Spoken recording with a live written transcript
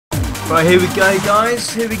Right, here we go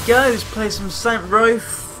guys, here we go, let's play some Saints Row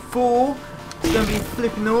 4, it's going to be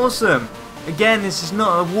flipping awesome. Again, this is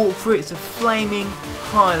not a walkthrough, it's a flaming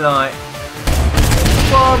highlight.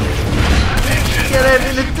 Bomb! Get him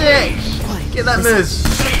in the dick! Get that Miz!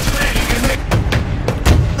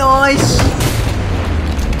 Nice!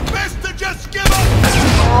 Best to just give up!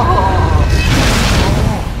 Oh!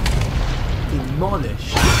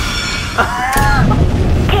 Demolished.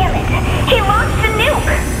 Damn it! He launched a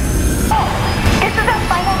nuke! This is our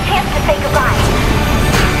final chance to say goodbye.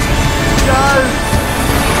 Go!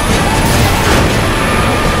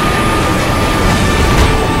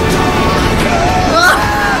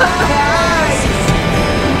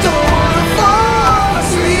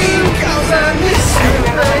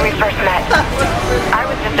 First met. I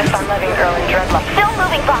was just a fun-loving girl in dreadlocks. Still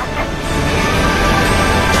moving, boss.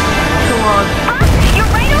 Come on. Boss,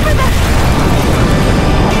 you're right over the...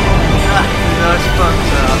 Nice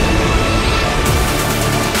fucked up.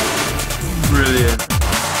 Brilliant.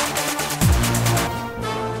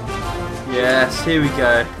 Yes, here we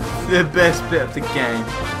go. The best bit of the game.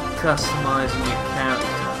 Customizing your character.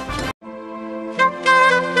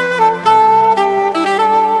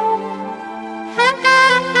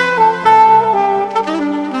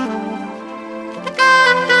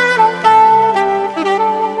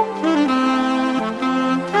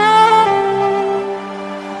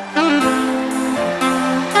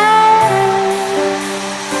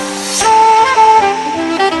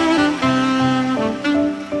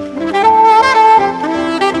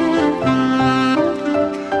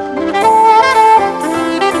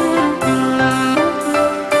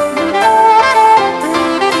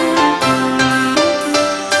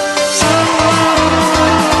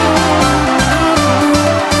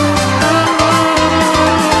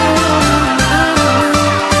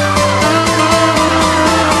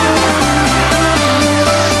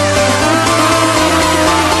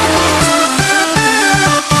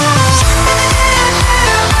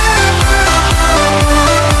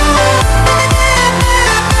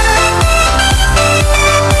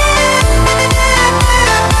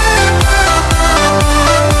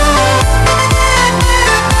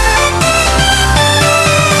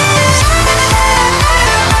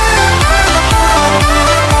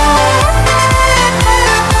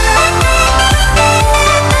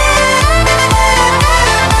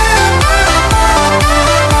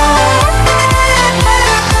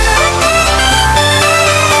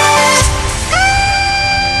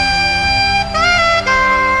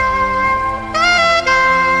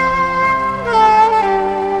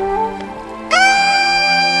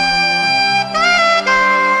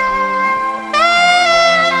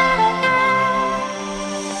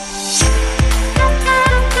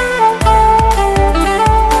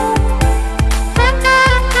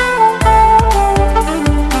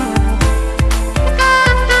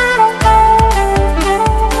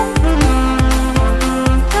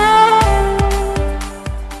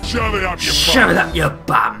 Shove it up your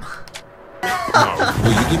bum! No,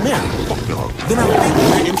 will you get married? Fuck no. Then I think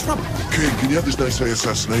we're in trouble. King, can you have this nice say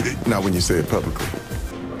assassinated? Not when you say it publicly.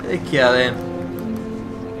 Look at him.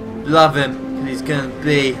 Love him, and he's gonna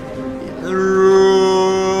be...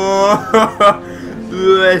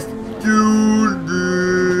 Let's do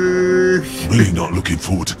this! Really not looking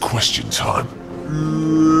forward to question time.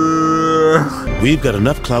 We've got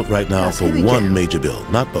enough clout right now That's for one major bill,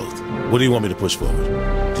 not both. What do you want me to push forward?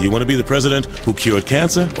 Do you want to be the president who cured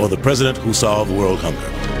cancer or the president who solved world hunger?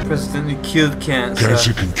 President who killed cancer.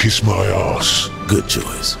 Cancer can kiss my ass. Good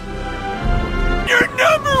choice. You're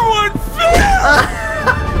 #1 fan!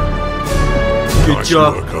 Good Nice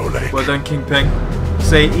job. work, Ole. Well done, Kingpin.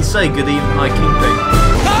 See, he's so good even like Kingpin.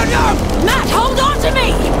 Oh no! Matt, hold on to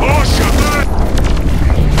me! Oh, shut that!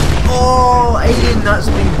 Oh, alien nuts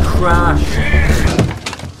been crashed.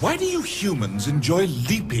 Why do you humans enjoy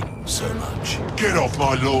leaping so much? Get off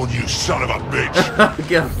my lawn, you son of a bitch!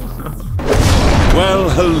 Well,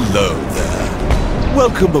 hello there.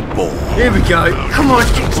 Welcome aboard. Here we go. Come on,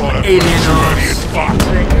 kick some alien ass. What?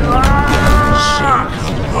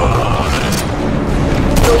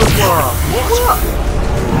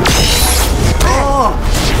 Oh!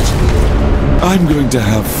 I'm going to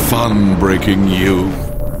have fun breaking you.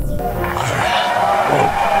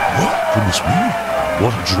 What? Goodness me.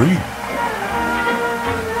 What a dream.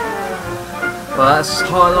 Well, that's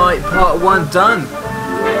highlight part 1 done.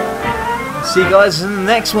 See you guys in the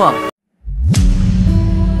next one.